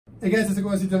Hey guys, it's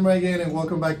Oculus again and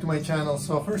welcome back to my channel.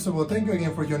 So first of all, thank you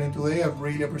again for joining today. I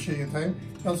really appreciate your time.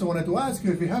 I also wanted to ask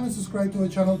you, if you haven't subscribed to the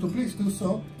channel, to please do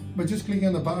so by just clicking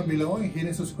on the button below and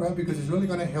hitting subscribe, because it's really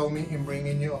going to help me in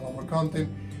bringing you a lot more content.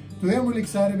 Today I'm really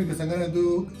excited because I'm going to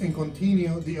do and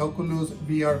continue the Oculus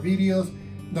VR videos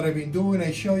that I've been doing.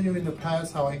 I show you in the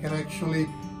past how I can actually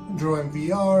draw in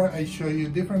VR. I show you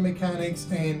different mechanics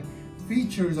and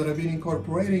features that I've been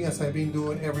incorporating as I've been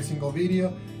doing every single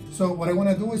video. So what I want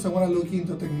to do is I want to look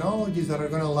into technologies that are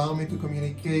going to allow me to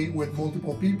communicate with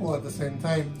multiple people at the same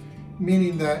time.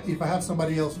 Meaning that if I have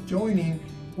somebody else joining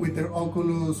with their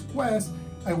Oculus Quest,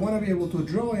 I want to be able to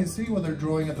draw and see what they're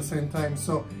drawing at the same time.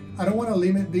 So I don't want to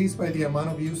limit this by the amount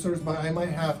of users, but I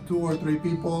might have 2 or 3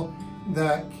 people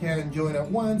that can join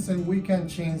at once, and we can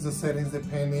change the settings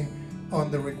depending on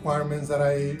the requirements that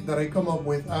I come up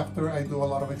with after I do a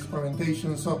lot of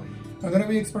experimentation. So I'm going to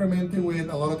be experimenting with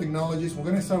a lot of technologies. We're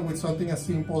going to start with something as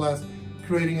simple as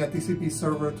creating a TCP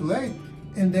server today,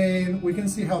 and then we can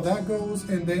see how that goes.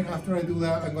 And then after I do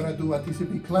that, I'm going to do a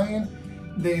TCP client.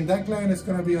 Then that client is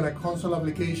going to be on a console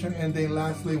application, and then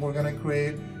lastly we're going to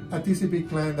create a TCP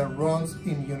client that runs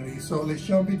in Unity. So let's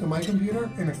jump into my computer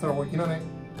and start working on it.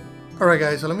 Alright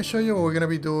guys, so let me show you what we're going to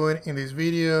be doing in this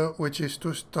video, which is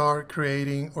to start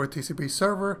creating our TCP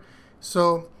server.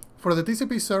 So for the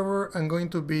TCP server, I'm going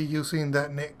to be using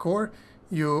that .NET Core.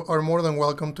 You are more than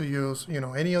welcome to use,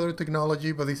 any other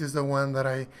technology, but this is the one that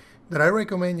I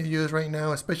recommend you use right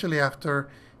now, especially after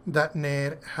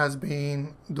 .NET has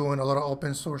been doing a lot of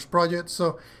open source projects.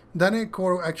 So .NET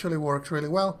Core actually works really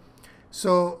well.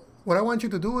 So what I want you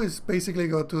to do is basically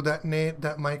go to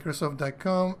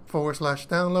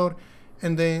 .net.microsoft.com/download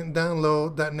and then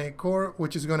download .NET Core,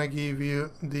 which is going to give you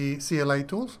the CLI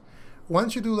tools.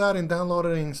 Once you do that and download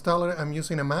it and install it, I'm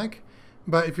using a Mac,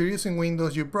 but if you're using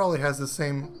Windows, you probably has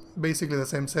basically the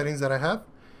same settings that I have.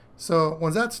 So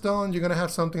once that's done, you're going to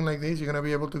have something like this. You're going to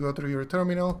be able to go through your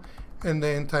terminal and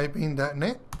then type in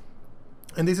 .NET,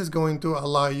 and this is going to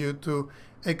allow you to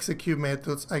execute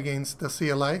methods against the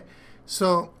CLI.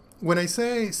 So when I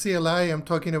say CLI, I'm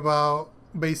talking about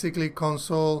basically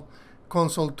console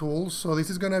tools. So this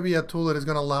is going to be a tool that is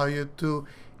going to allow you to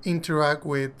interact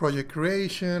with project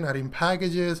creation, adding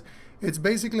packages. It's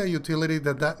basically a utility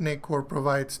that .NET Core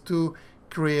provides to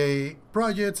create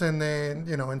projects, and then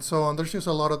and so on. There's just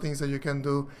a lot of things that you can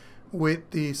do with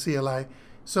the CLI.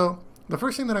 So the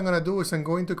first thing that I'm going to do is I'm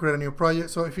going to create a new project.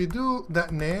 So if you do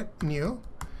 .NET new,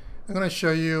 I'm going to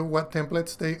show you what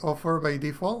templates they offer by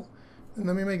default. And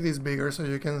let me make this bigger so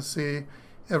you can see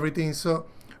everything. So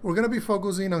we're going to be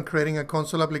focusing on creating a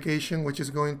console application, which is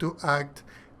going to act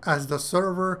as the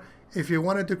server. If you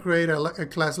wanted to create a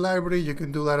class library, you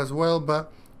can do that as well.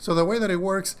 But so the way that it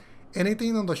works,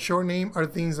 anything on the short name are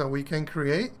things that we can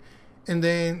create, and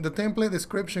then the template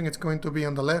description is going to be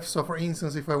on the left. So for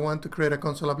instance, if I want to create a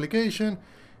console application,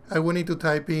 I will need to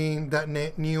type in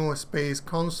 .NET new space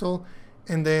console,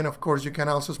 and then of course you can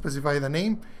also specify the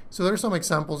name. So there's some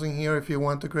examples in here if you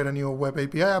want to create a new web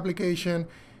API application,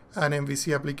 an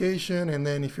MVC application, and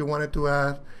then if you wanted to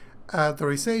add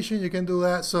authorization, you can do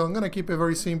that. So I'm going to keep it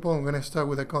very simple. I'm going to start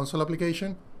with a console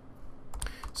application.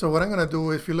 So what I'm going to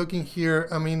do, if you're looking here,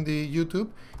 I'm in the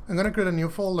YouTube. I'm going to create a new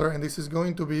folder, and this is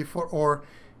going to be for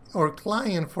our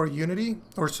client for Unity,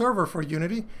 or server for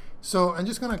Unity. So I'm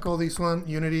just going to call this one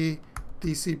Unity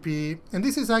TCP, and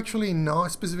this is actually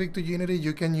not specific to Unity.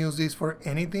 You can use this for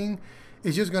anything.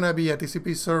 It's just going to be a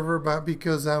TCP server, but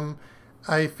because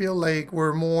I feel like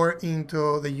we're more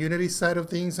into the Unity side of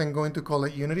things, I'm going to call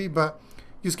it Unity. But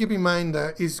just keep in mind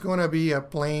that it's going to be a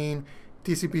plain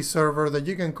TCP server that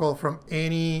you can call from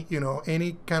any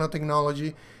any kind of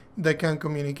technology that can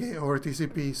communicate over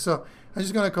TCP. So I'm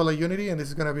just going to call it Unity, and this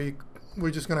is going to be,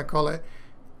 we're just going to call it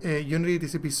a Unity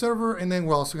TCP server, and then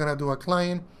we're also going to do a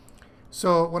client.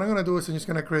 So what I'm going to do is I'm just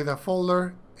going to create a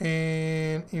folder,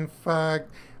 and in fact,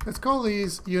 let's call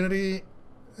this Unity.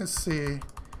 Let's see.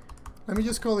 Let me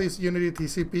just call this Unity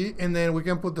TCP, and then we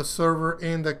can put the server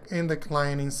and the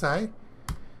client inside.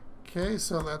 Okay,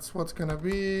 so that's what's gonna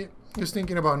be. Just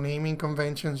thinking about naming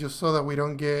conventions, just so that we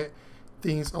don't get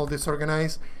things all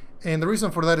disorganized. And the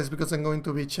reason for that is because I'm going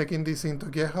to be checking this into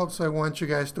GitHub, so I want you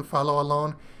guys to follow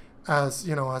along as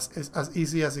as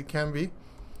easy as it can be.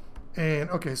 And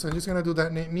okay, so I'm just gonna do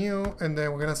 .NET new, and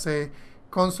then we're gonna say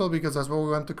console because that's what we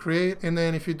want to create. And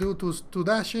then if you do two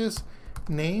dashes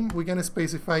name, we're going to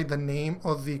specify the name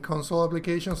of the console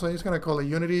application. So I'm just going to call it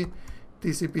Unity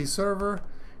TCP server.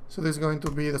 So this is going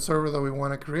to be the server that we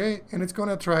want to create, and it's going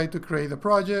to try to create the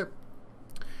project.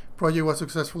 Project was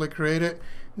successfully created.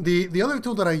 The other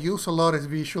tool that I use a lot is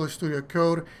Visual Studio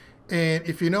Code, And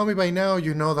if you know me by now,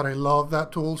 you know that I love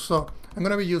that tool. So I'm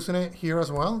going to be using it here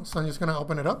as well. So I'm just going to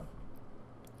open it up.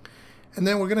 And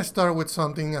then we're going to start with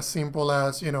something as simple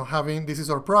as, having, this is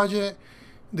our project,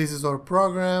 this is our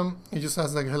program. It just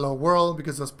has like hello world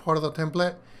because that's part of the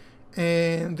template.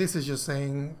 And this is just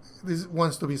saying, this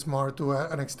wants to be smart to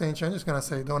an extension. I'm just going to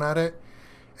say don't add it.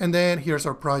 And then here's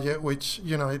our project, which,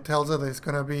 it tells us that it's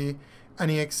going to be an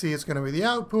exe, it's going to be the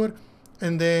output.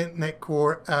 And then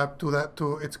netcore app to that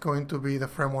too, it's going to be the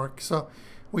framework. So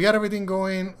we got everything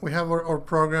going. We have our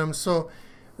program. So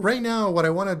right now, what I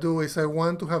want to do is I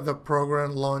want to have the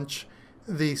program launch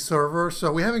the server.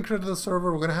 So we haven't created the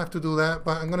server. We're going to have to do that.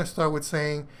 But I'm going to start with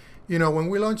saying, when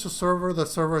we launch the server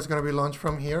is going to be launched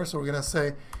from here. So we're going to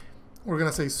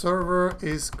say server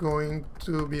is going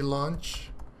to be launched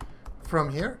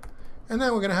from here. And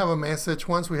then we're going to have a message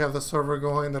once we have the server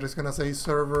going that is going to say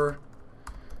server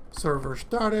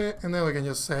started. And then we can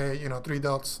just say, 3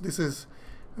 dots. This is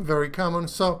very common.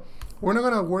 So we're not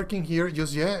going to work in here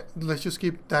just yet. Let's just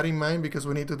keep that in mind because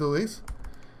we need to do this.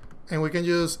 And we can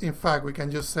just, in fact, we can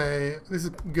just say, this is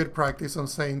good practice on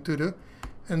saying to do,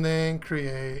 and then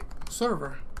create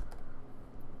server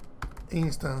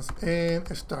instance and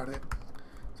start it.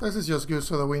 So this is just good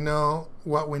so that we know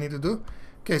what we need to do.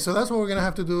 Okay, so that's what we're going to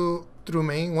have to do through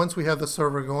main once we have the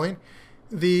server going.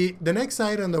 The next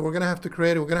item that we're going to have to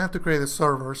create, we're going to have to create a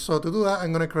server. So to do that,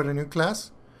 I'm going to create a new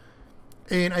class.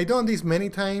 And I've done this many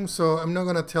times, so I'm not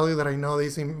going to tell you that I know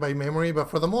this by memory, but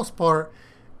for the most part,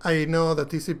 I know the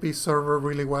TCP server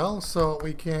really well, so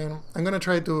I'm going to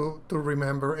try to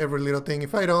remember every little thing.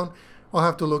 If I don't, I'll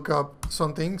have to look up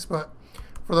some things, but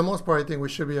for the most part, I think we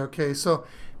should be okay. So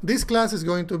this class is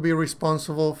going to be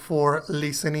responsible for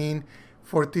listening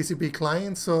for TCP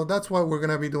client, so that's why we're going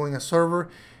to be doing a server.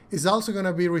 It's also going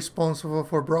to be responsible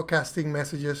for broadcasting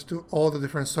messages to all the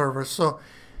different servers. So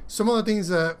some of the things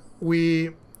that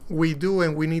we do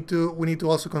and we need to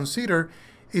also consider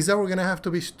is that we're going to have to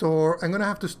I'm going to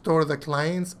have to store the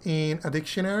clients in a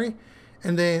dictionary.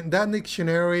 And then that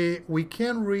dictionary, we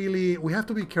have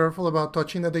to be careful about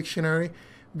touching the dictionary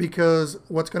because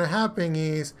what's going to happen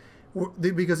is,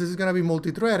 because this is going to be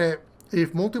multi-threaded,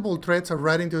 if multiple threads are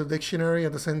writing to the dictionary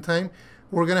at the same time,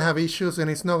 we're going to have issues and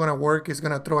it's not going to work. It's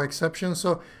going to throw exceptions.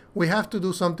 So we have to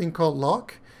do something called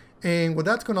lock. And what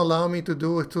that's going to allow me to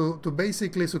do is to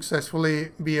basically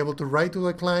successfully be able to write to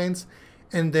the clients,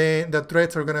 and then the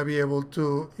threads are going to be able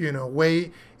to,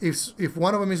 wait. If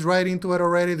one of them is writing to it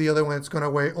already, the other one is going to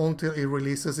wait until it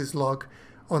releases its lock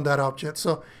on that object.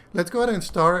 So let's go ahead and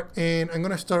start. And I'm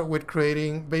going to start with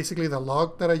creating basically the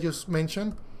log that I just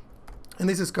mentioned. And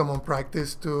this is common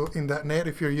practice in .NET.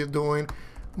 If you're doing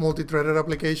multi-threaded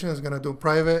application, it's going to do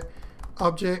private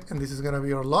object, and this is going to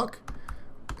be our log.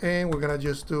 And we're going to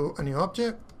just do a new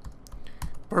object.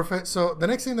 Perfect. So the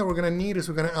next thing that we're going to need is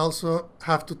we're going to also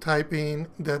have to type in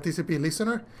the TCP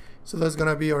listener. So that's going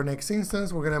to be our next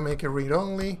instance. We're going to make it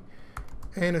read-only,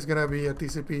 and it's going to be a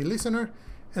TCP listener.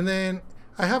 And then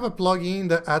I have a plugin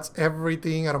that adds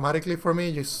everything automatically for me.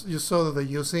 You saw that the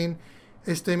using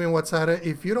statement what's added.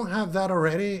 If you don't have that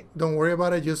already, don't worry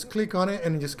about it. Just click on it,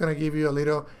 and it's just going to give you a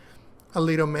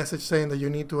little message saying that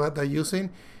you need to add that using.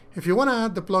 If you want to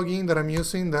add the plugin that I'm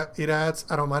using that it adds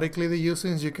automatically the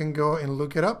usings, you can go and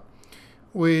look it up,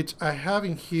 which I have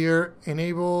in here,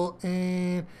 enable,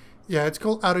 and yeah, it's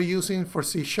called auto using for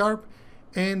C#,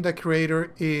 and the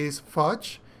creator is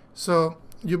Fudge. So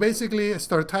you basically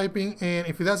start typing, and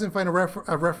if it doesn't find a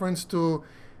reference to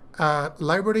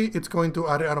library, it's going to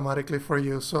add it automatically for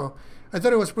you. So I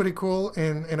thought it was pretty cool,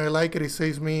 and I like it. It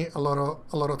saves me a lot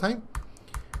of time.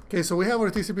 Okay, so we have our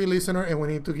TCP listener, and we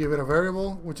need to give it a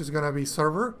variable, which is going to be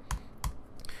server.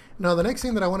 Now, the next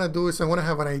thing that I want to do is I want to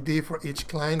have an ID for each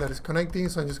client that is connecting.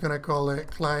 So I'm just going to call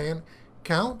it client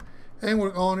count, and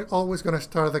we're always going to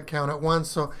start the count at 1.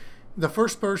 So the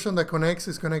first person that connects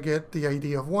is going to get the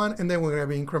ID of 1, and then we're going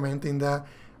to be incrementing that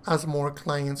as more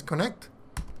clients connect.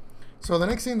 So the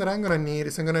next thing that I'm going to need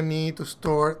is I'm going to need to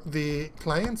store the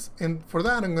clients, and for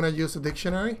that I'm going to use a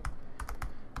dictionary.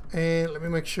 And let me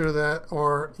make sure that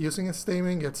our using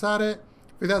statement gets added.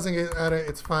 If it doesn't get added,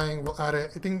 it's fine. We'll add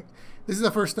it. I think this is the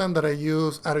first time that I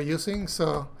use auto using,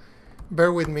 so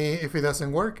bear with me if it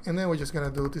doesn't work. And then we're just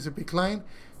going to do TCP client.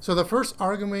 So the first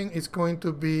argument is going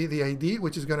to be the ID,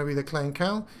 which is going to be the client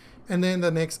count. And then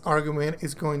the next argument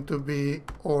is going to be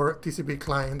our TCP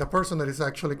client, the person that is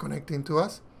actually connecting to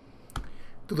us,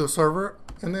 to the server.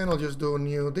 And then I'll just do a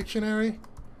new dictionary.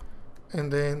 And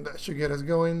then that should get us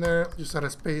going there. Just add a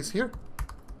space here.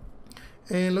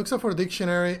 And looks like for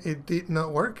dictionary, it did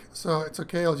not work. So it's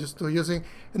okay, I'll just do using.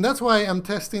 And that's why I'm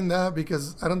testing that,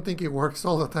 because I don't think it works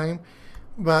all the time.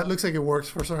 but looks like it works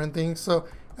for certain things. So,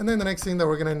 and then the next thing that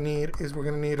we're gonna need is we're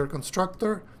gonna need our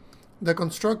constructor. The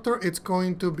constructor, it's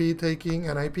going to be taking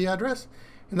an IP address,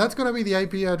 and that's gonna be the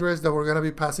IP address that we're gonna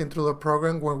be passing through the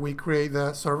program when we create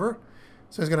the server.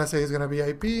 So it's gonna say it's gonna be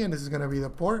IP, and this is gonna be the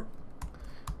port.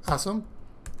 Awesome.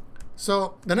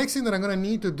 So the next thing that I'm gonna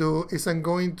need to do is I'm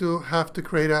going to have to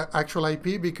create an actual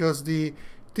IP, because the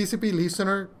TCP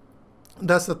listener,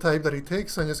 that's the type that it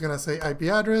takes. So I'm just gonna say IP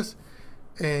address,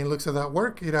 and looks at that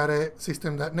work. It added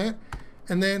system.net,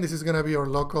 and then this is gonna be our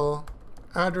local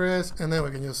address, and then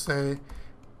we can just say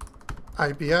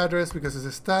IP address because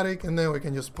it's static, and then we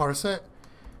can just parse it,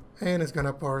 and it's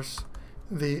gonna parse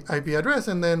the IP address,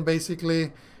 and then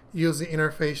basically use the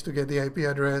interface to get the IP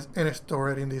address and store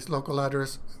it in this local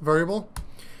address variable.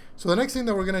 So the next thing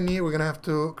that we're gonna need, we're gonna have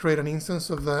to create an instance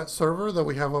of the server that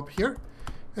we have up here,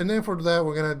 and then for that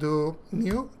we're gonna do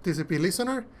new TCP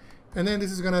listener, and then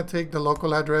this is gonna take the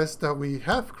local address that we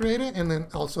have created, and then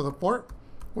also the port,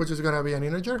 which is gonna be an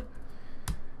integer.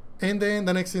 And then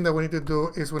the next thing that we need to do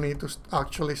is we need to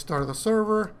actually start the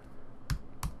server,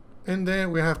 and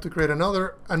then we have to create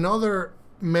another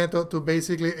method to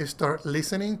basically start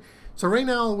listening. So right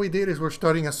now all we did is we're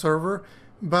starting a server,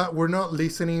 but we're not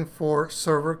listening for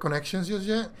server connections just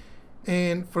yet.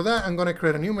 And for that, I'm gonna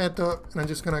create a new method, and I'm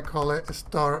just gonna call it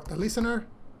start the listener.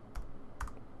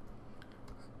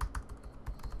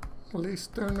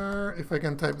 Listener, if I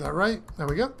can type that right, there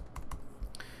we go.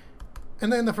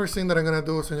 And then the first thing that I'm gonna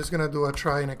do is I'm just gonna do a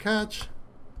try and a catch,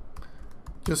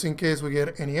 just in case we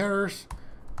get any errors.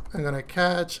 I'm gonna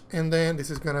catch, and then this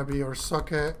is gonna be our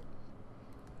socket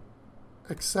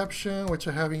exception, which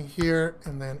I have in here,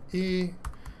 and then E.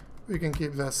 We can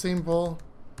keep that simple.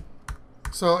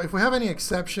 So if we have any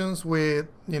exceptions with,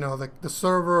 you know, the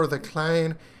server or the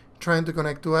client trying to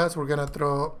connect to us, we're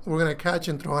gonna catch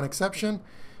and throw an exception.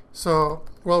 So,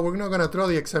 well, we're not gonna throw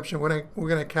the exception, we're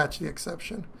gonna catch the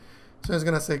exception. So it's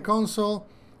gonna say console,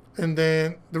 and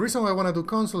then the reason why I wanna do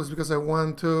console is because I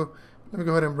want to, let me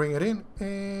go ahead and bring it in,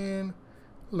 and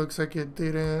looks like it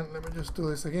didn't. Let me just do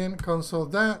this again, console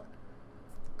that.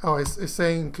 Oh, it's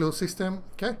saying include system,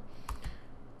 okay.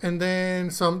 And then,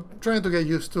 so I'm trying to get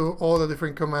used to all the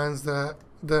different commands that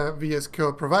the VS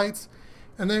Code provides.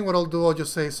 And then what I'll do, I'll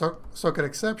just say socket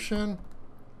exception,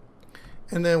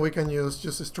 and then we can use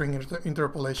just a string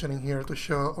interpolation in here to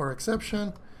show our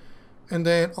exception. And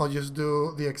then I'll just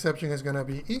do, the exception is gonna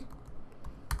be E,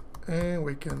 and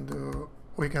we can do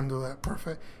that,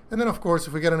 perfect. And then of course,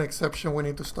 if we get an exception, we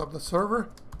need to stop the server.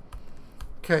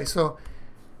 Okay, so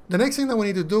the next thing that we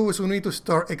need to do is we need to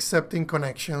start accepting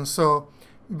connections. So,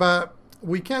 but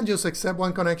we can't just accept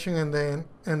one connection and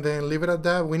then leave it at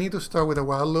that. We need to start with a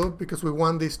while loop, because we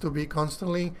want this to be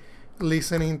constantly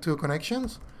listening to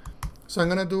connections. So I'm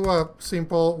gonna do a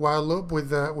simple while loop with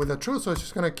the true. So it's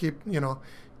just gonna keep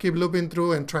looping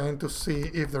through and trying to see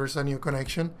if there's a new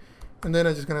connection. And then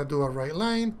I'm just gonna do a write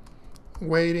line,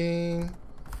 waiting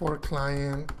for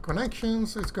client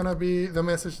connections. It's gonna be the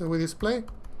message that we display.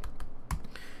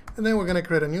 And then we're gonna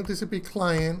create a new TCP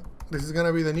client. This is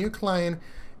gonna be the new client.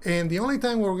 And the only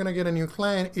time where we're gonna get a new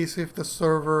client is if the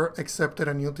server accepted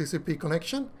a new TCP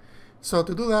connection. So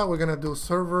to do that, we're gonna do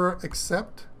server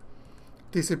accept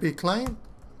TCP client.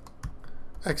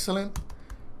 Excellent.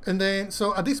 And then,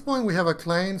 so at this point we have a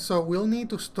client, so we'll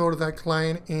need to store that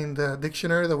client in the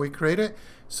dictionary that we created.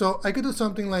 So I could do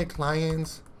something like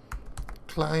clients,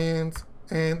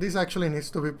 and this actually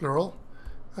needs to be plural.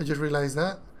 I just realized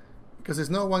that, because it's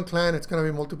not one client, it's gonna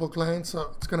be multiple clients,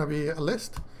 so it's gonna be a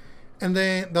list. And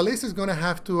then the list is gonna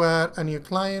have to add a new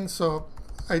client. So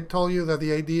I told you that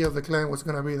the ID of the client was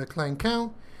gonna be the client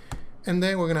count, and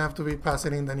then we're gonna have to be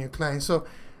passing in the new client. So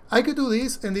I could do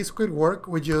this, and this could work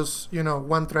with just,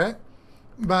 one thread.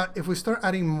 But if we start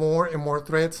adding more and more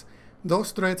threads,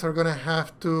 those threads are gonna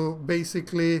have to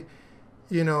basically,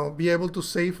 be able to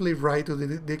safely write to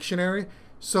the dictionary.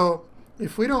 So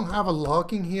if we don't have a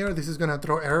lock in here, this is gonna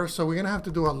throw errors. So we're gonna have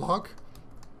to do a lock,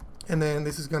 and then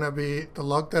this is gonna be the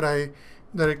lock that I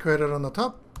created on the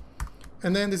top.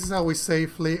 And then this is how we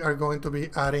safely are going to be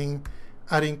adding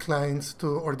clients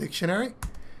to our dictionary.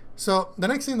 So the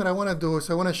next thing that I want to do is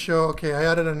I want to show, okay, I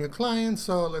added a new client,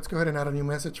 so let's go ahead and add a new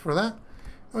message for that.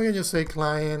 We can just say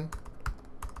client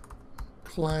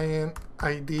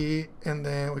ID, and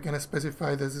then we can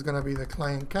specify this is going to be the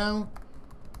client count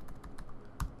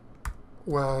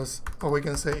or we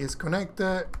can say is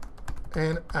connected,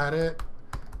 and add it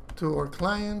to our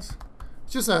clients.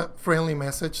 It's just a friendly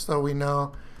message so we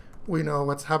know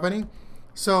what's happening.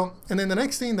 So, and then the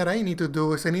next thing that I need to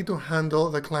do is I need to handle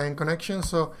the client connection.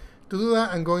 So to do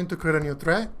that, I'm going to create a new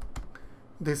thread.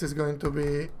 This is going to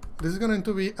be this is going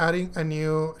to be adding a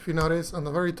new, if you notice on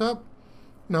the very top,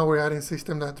 now we're adding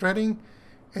system.threading,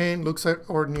 and looks like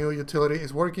our new utility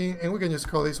is working, and we can just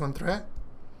call this one thread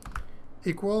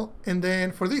equal. And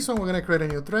then for this one, we're going to create a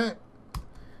new thread,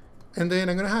 and then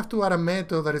I'm going to have to add a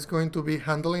method that is going to be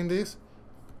handling this.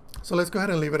 So let's go ahead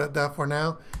and leave it at that for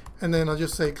now, and then I'll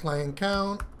just say client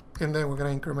count, and then we're going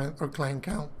to increment our client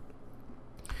count.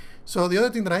 So the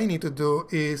other thing that I need to do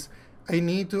is I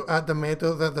need to add the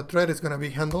method that the thread is going to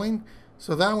be handling.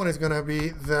 So that one is going to be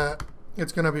that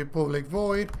it's going to be public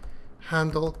void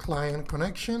handle client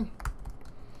connection,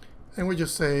 and we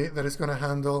just say that it's going to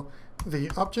handle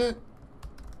the object.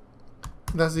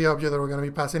 That's the object that we're going to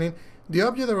be passing in. The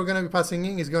object that we're going to be passing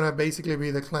in is going to basically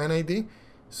be the client ID.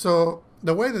 So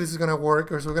the way that this is going to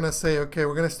work is we're going to say, okay,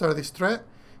 we're going to start this thread.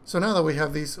 So now that we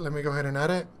have this, let me go ahead and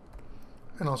add it,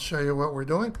 and I'll show you what we're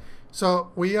doing.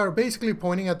 So we are basically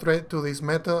pointing a thread to this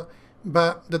method,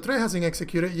 but the thread hasn't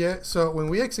executed yet. So when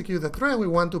we execute the thread, we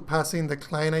want to pass in the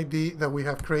client ID that we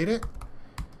have created.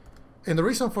 And the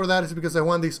reason for that is because I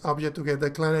want this object to get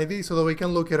the client ID so that we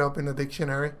can look it up in the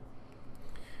dictionary.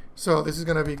 So this is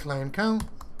going to be client count.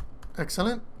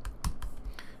 Excellent.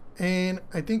 And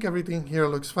I think everything here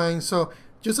looks fine. So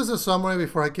just as a summary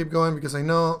before I keep going, because I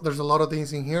know there's a lot of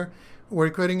things in here, we're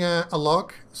creating a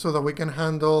lock so that we can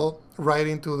handle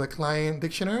writing to the client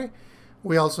dictionary.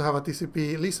 We also have a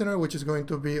TCP listener, which is going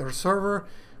to be our server.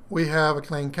 We have a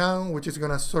client count, which is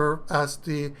going to serve as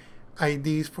the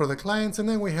IDs for the clients. And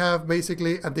then we have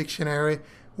basically a dictionary,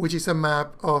 which is a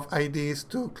map of IDs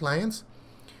to clients.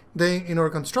 Then in our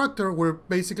constructor, we're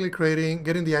basically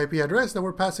getting the IP address that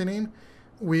we're passing in.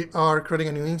 We are creating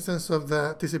a new instance of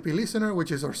the TCP listener,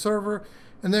 which is our server.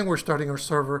 And then we're starting our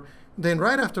server. Then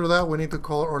right after that, we need to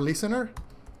call our listener,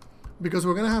 because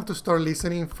we're going to have to start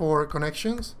listening for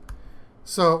connections.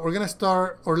 So we're going to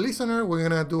start our listener. We're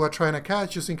going to do a try and a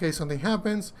catch just in case something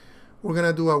happens. We're going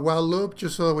to do a while loop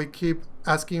just so that we keep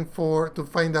asking to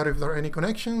find out if there are any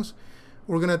connections.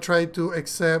 We're going to try to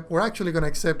accept, we're actually going to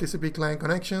accept TCP client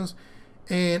connections.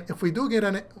 And if we do get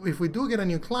a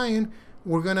new client,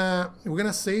 we're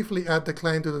gonna safely add the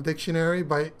client to the dictionary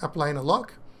by applying a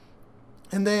lock.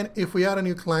 And then if we add a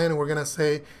new client, we're gonna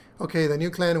say, okay, the new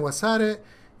client was added.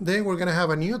 Then we're gonna have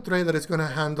a new thread that is gonna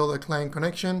handle the client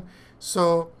connection.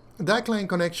 So that client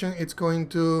connection, it's going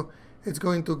to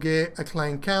get a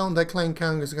client count. That client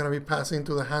count is gonna be passing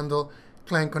to the handle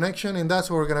client connection, and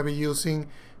that's what we're gonna be using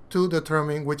to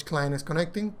determine which client is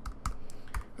connecting.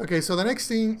 Okay, so the next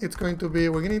thing it's going to be,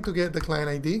 we're going to need to get the client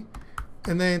ID.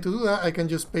 And then to do that, I can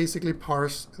just basically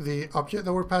parse the object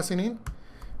that we're passing in.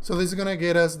 So this is going to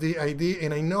get us the ID,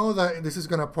 and I know that this is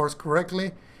going to parse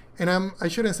correctly. And I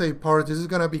shouldn't say parse, this is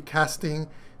going to be casting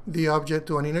the object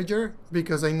to an integer,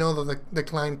 because I know that the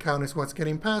client count is what's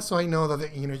getting passed, so I know that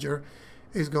the integer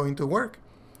is going to work.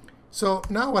 So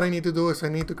now what I need to do is I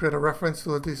need to create a reference to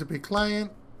the TCP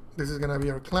client. This is going to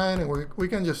be our client, and we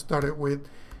can just start it with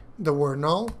the word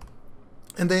null.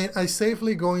 And then I'm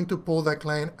safely going to pull that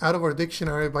client out of our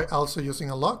dictionary by also using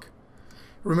a lock.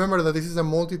 Remember that this is a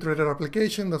multi-threaded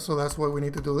application, so that's why we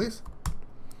need to do this.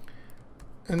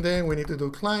 And then we need to do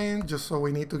client, just so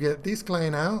we need to get this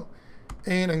client out.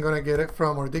 And I'm going to get it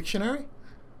from our dictionary.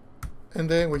 And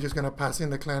then we're just going to pass in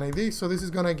the client ID. So this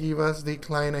is going to give us the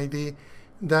client ID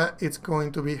that it's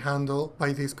going to be handled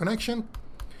by this connection.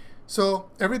 So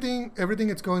everything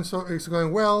is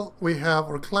going well. We have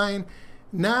our client.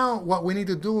 Now what we need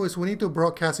to do is we need to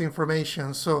broadcast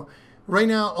information. So right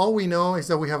now all we know is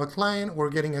that we have a client, we're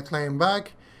getting a client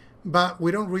back, but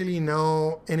we don't really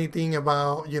know anything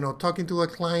about, talking to a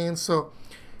client. So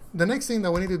the next thing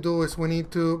that we need to do is we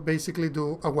need to basically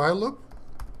do a while loop.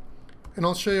 And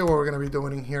I'll show you what we're going to be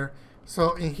doing in here.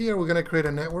 So in here we're going to create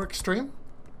a network stream,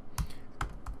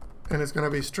 and it's going to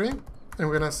be stream, and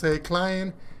we're going to say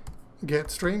client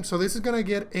get stream. So this is going to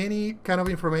get any kind of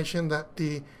information that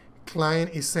the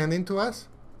client is sending to us.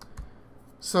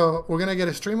 So we're going to get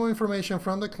a stream of information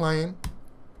from the client,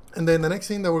 and then the next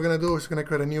thing that we're going to do is going to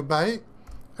create a new byte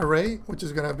array, which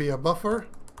is going to be a buffer,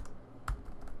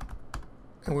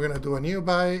 and we're going to do a new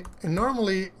byte. And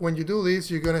normally when you do this,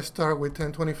 you're going to start with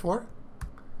 1024.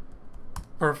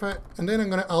 Perfect. And then I'm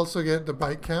going to also get the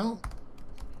byte count.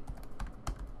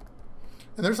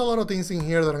 And there's a lot of things in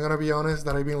here that I'm going to be honest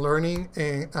that I've been learning,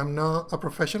 and I'm not a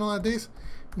professional at this,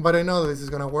 but I know that this is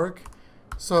going to work.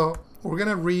 So we're going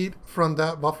to read from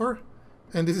that buffer.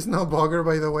 And this is not bugger,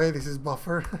 by the way, this is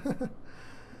buffer.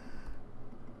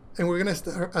 And we're going to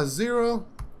start at 0.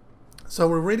 So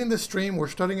we're reading the stream, we're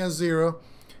starting at 0.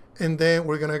 And then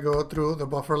we're going to go through the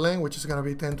buffer length, which is going to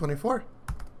be 1024.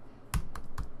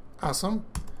 Awesome.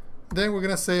 Then we're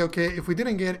going to say, okay, if we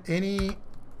didn't get any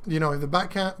if the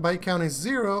byte count is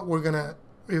 0,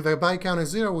 if the byte count is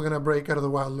 0, we're gonna break out of the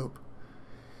while loop.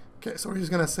 Okay, so we're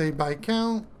just gonna say byte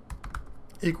count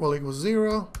equals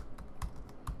 0,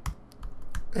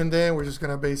 and then we're just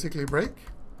gonna basically break.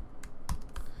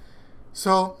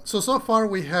 So far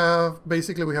we have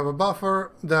a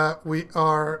buffer that we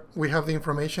have the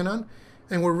information on,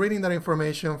 and we're reading that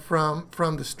information from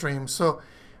the stream. So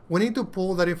we need to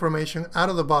pull that information out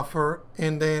of the buffer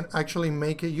and then actually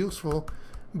make it useful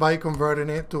by converting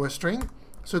it to a string.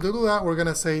 So to do that, we're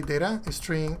gonna say data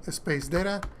string space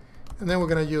data, and then we're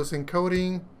gonna use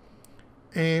encoding,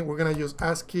 and we're gonna use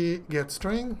ASCII get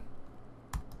string.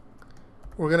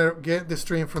 We're gonna get the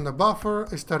string from the buffer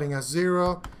starting at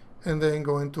 0 and then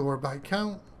going to our byte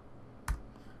count.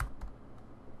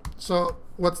 So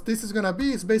what this is gonna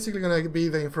be is basically gonna be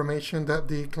the information that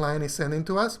the client is sending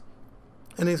to us,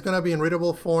 and it's gonna be in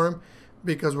readable form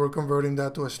because we're converting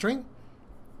that to a string.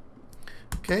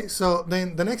 Okay, so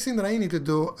then the next thing that I need to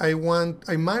do, I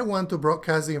might want to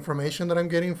broadcast the information that I'm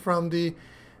getting from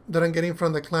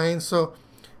the client. So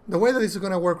the way that this is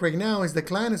going to work right now is the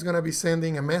client is going to be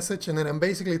sending a message, and then I'm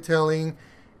basically telling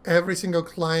every single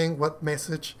client what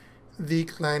message the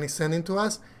client is sending to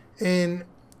us. And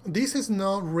this is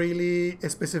not really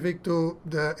specific to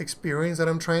the experience that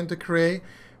I'm trying to create,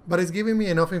 but it's giving me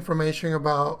enough information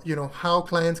about how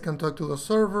clients can talk to the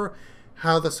server,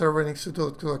 how the server needs to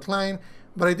talk to the client.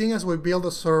 But I think as we build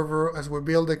the server, as we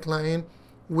build the client,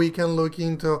 we can look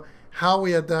into how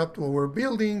we adapt what we're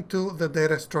building to the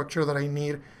data structure that I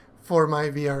need for my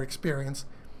VR experience.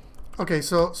 Okay,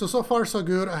 so far so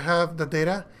good. I have the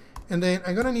data, and then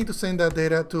I'm gonna need to send that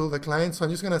data to the client. So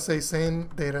I'm just gonna say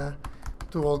send data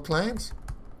to all clients,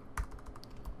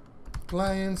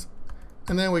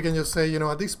 and then we can just say,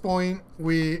 at this point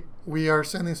we are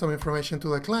sending some information to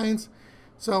the clients.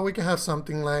 So we can have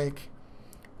something like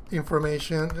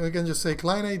information. We can just say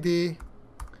client ID,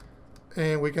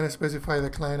 and we can specify the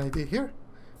client ID here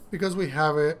because we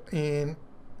have it in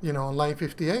line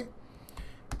 58.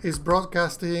 Is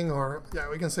broadcasting, or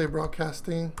we can say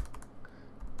broadcasting,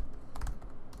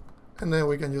 and then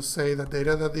we can just say the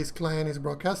data that this client is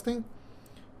broadcasting,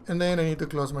 and then I need to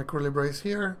close my curly brace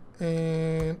here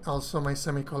and also my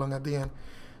semicolon at the end.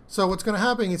 So what's going to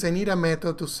happen is I need a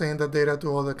method to send the data to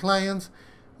all the clients.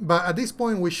 But at this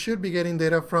point, we should be getting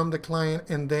data from the client,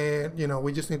 and then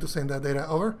we just need to send that data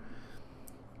over.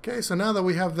 Okay, so now that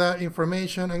we have that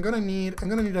information, I'm gonna need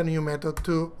a new method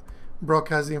to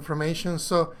broadcast the information.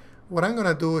 So what I'm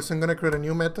gonna do is I'm gonna create a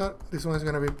new method. This one is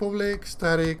gonna be public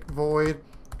static void,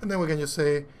 and then we can just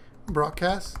say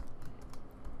broadcast,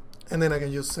 and then I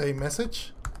can just say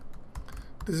message.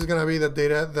 This is gonna be the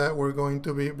data that we're going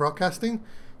to be broadcasting.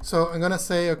 So I'm gonna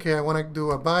say, okay, I want to do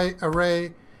a byte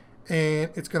array, and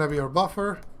it's going to be our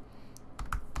buffer,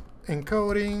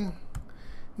 encoding.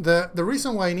 The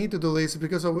reason why I need to do this is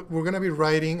because we're going to be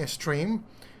writing a stream.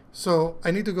 So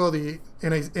I need to go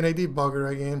and I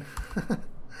debugger again.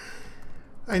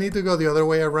 I need to go the other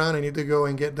way around. I need to go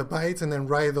and get the bytes and then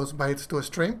write those bytes to a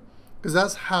stream, because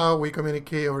that's how we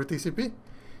communicate over TCP.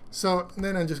 So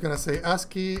then I'm just going to say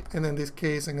ASCII, and in this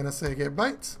case I'm going to say get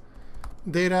bytes,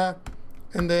 data,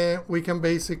 and then we can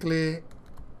basically,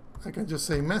 I can just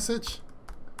say message,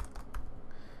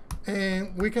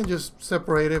 and we can just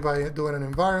separate it by doing an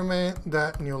environment,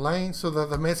 that new line, so that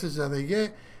the message that they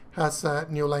get has a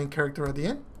new line character at the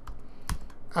end.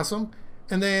 Awesome.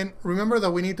 And then remember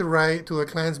that we need to write to the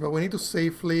clients, but we need to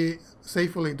safely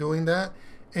doing that,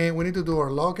 and we need to do our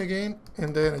log again,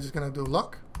 and then I'm just going to do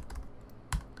log.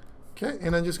 Okay,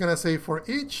 and I'm just going to say for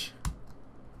each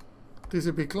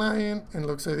TCP client, and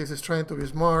looks like this is trying to be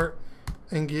smart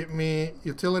and give me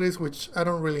utilities, which I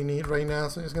don't really need right now.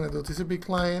 So I'm just going to do TCP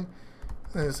client,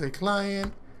 and I say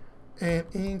client, and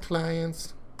in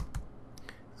clients,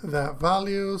 the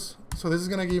values. So this is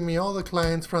going to give me all the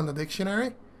clients from the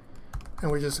dictionary,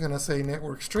 and we're just going to say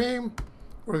network stream.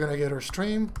 We're going to get our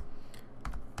stream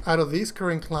out of this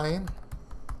current client.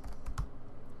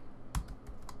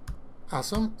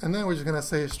 Awesome. And then we're just going to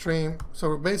say stream. So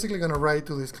we're basically going to write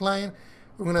to this client.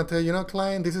 We're going to tell,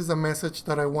 client, this is the message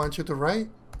that I want you to write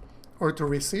or to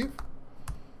receive.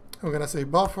 We're going to say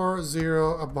buffer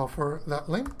 0, a buffer that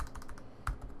link.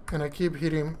 And I keep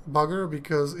hitting bugger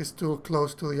because it's too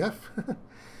close to the F.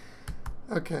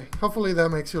 Okay, hopefully that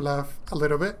makes you laugh a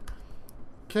little bit.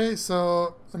 Okay,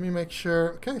 so let me make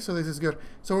sure. Okay, so this is good.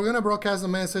 So we're going to broadcast the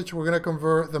message. We're going to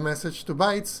convert the message to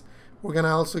bytes. We're going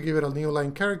to also give it a new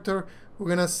line character. We're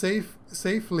going to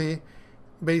safely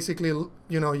basically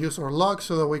use our log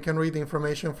so that we can read the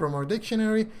information from our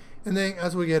dictionary, and then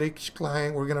as we get each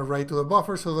client, we're going to write to the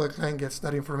buffer so the client gets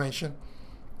that information.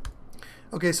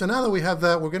 Okay, so now that we have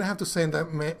that, we're gonna have to send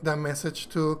that message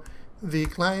to the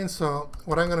client. So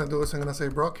what I'm gonna do is I'm gonna say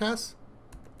broadcast,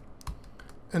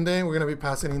 and then we're gonna be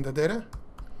passing in the data.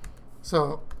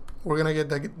 So we're gonna get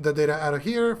the data out of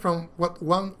here from what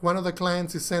one of the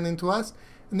clients is sending to us,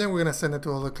 and then we're gonna send it to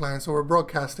all the clients. So we're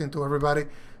broadcasting to everybody.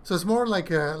 So it's more like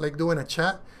doing a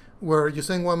chat where you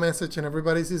send one message and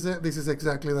everybody sees it. This is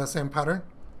exactly the same pattern.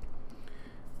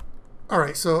 All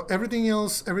right, so everything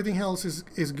else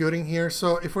is good in here.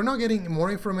 So if we're not getting more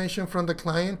information from the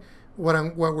client,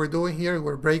 what we're doing here,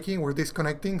 we're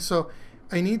disconnecting. So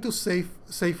I need to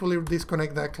safely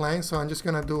disconnect that client. So I'm just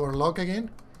gonna do our lock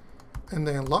again, and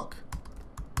then lock,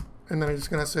 and then I'm just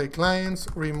gonna say clients,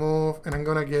 remove, and I'm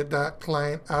gonna get that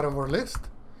client out of our list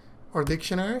or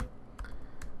dictionary.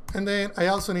 And then I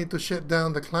also need to shut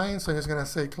down the client. So I'm just gonna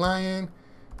say client,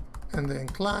 and then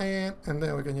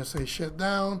we can just say shut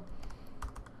down.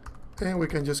 And we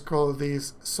can just call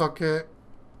this socket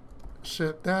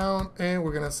shut down, and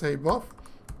we're gonna say both.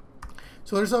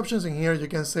 So there's options in here. You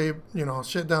can say, you know,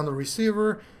 shut down the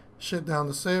receiver, shut down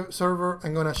the server.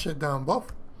 I'm gonna shut down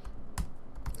both.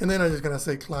 And then I'm just gonna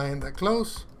say client that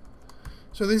close.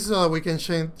 So this is how we can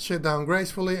shut down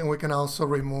gracefully, and we can also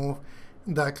remove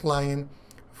that client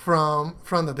from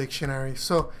the dictionary.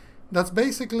 So that's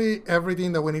basically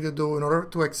everything that we need to do in order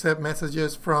to accept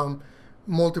messages from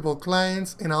multiple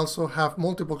clients, and also have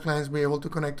multiple clients be able to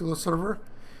connect to the server.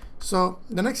 So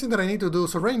the next thing that I need to do,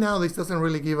 so right now this doesn't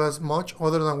really give us much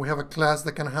other than we have a class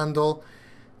that can handle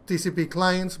TCP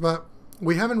clients, but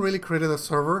we haven't really created a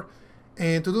server.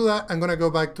 And to do that, I'm gonna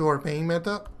go back to our main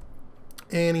method,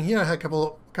 and in here I have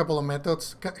a couple of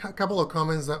methods, a couple of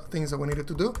comments, things that we needed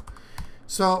to do.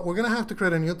 So we're gonna have to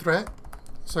create a new thread.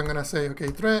 So I'm gonna say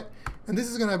okay thread, and this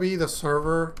is gonna be the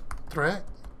server thread.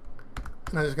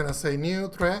 And I'm just gonna say new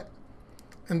thread,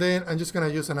 and then I'm just gonna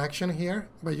use an action here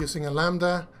by using a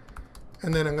lambda,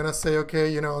 and then I'm gonna say, okay,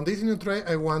 you know, on this new thread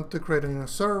I want to create a new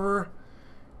server,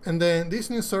 and then this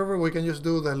new server we can just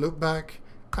do the loopback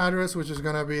address, which is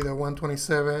gonna be the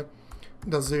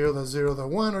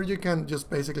 127.0.0.1, or you can just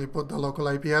basically put the local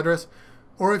IP address,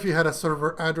 or if you had a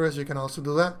server address you can also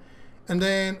do that. And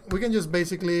then we can just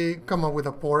basically come up with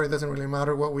a port. It doesn't really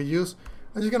matter what we use.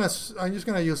 I'm just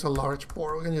gonna use a large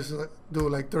port. We can just do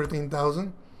like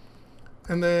 13,000,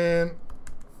 and then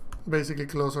basically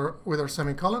close with our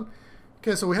semicolon.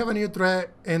 Okay, so we have a new thread,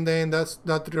 and then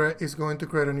that thread is going to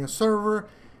create a new server.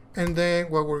 And then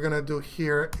what we're gonna do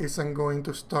here is I'm going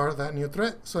to start that new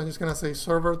thread. So I'm just gonna say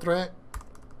server thread.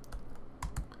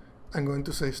 I'm going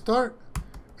to say start,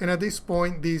 and at this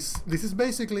point, this is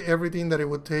basically everything that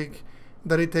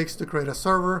it takes to create a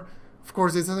server. Of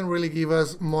course, this doesn't really give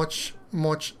us much.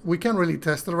 We can't really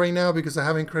test it right now because I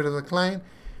haven't created a client.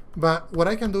 But what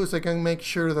I can do is I can make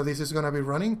sure that this is going to be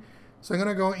running. So I'm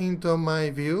going to go into my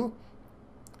view,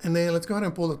 and then let's go ahead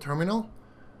and pull the terminal.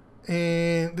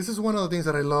 And this is one of the things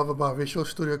that I love about Visual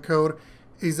Studio Code,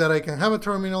 is that I can have a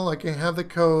terminal, I can have the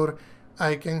code,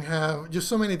 I can have just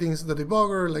so many things, the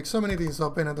debugger, like so many things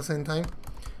open at the same time.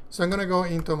 So I'm going to go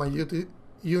into my Unity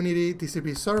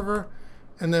TCP server,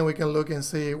 and then we can look and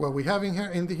see what we have in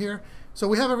here. So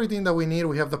we have everything that we need.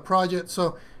 We have the project.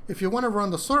 So if you want to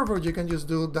run the server, you can just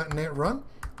do .NET run.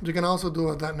 You can also do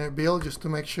a .NET build just to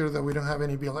make sure that we don't have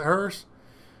any build errors.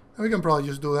 And we can probably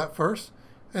just do that first.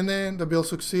 And then the build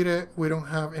succeeded. We don't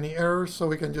have any errors, so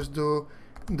we can just do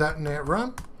 .NET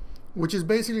run, which is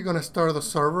basically going to start the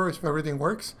server if everything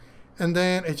works. And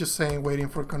then it's just saying waiting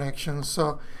for connections.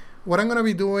 So what I'm going to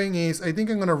be doing is, I think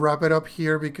I'm going to wrap it up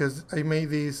here because I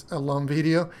made this a long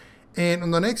video. And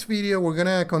in the next video, we're going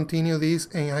to continue this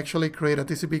and actually create a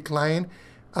TCP client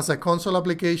as a console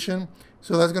application.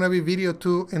 So that's going to be video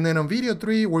 2. And then on video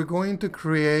 3, we're going to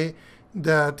create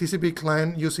the TCP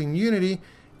client using Unity.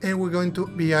 And we're going to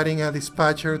be adding a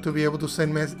dispatcher to be able to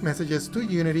send messages to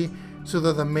Unity so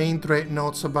that the main thread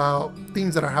knows about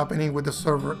things that are happening with the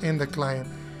server and the client.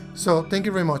 So thank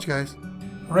you very much, guys.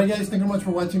 Alright guys, thank you very much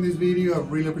for watching this video. I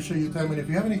really appreciate your time, and if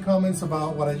you have any comments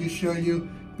about what I just showed you,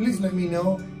 please let me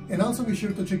know. And also be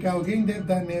sure to check out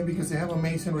GameDev.net because they have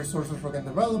amazing resources for game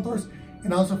developers.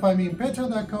 And also find me in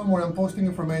Patreon.com where I'm posting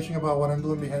information about what I'm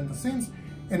doing behind the scenes,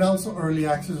 and also early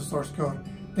access to source code.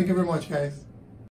 Thank you very much, guys.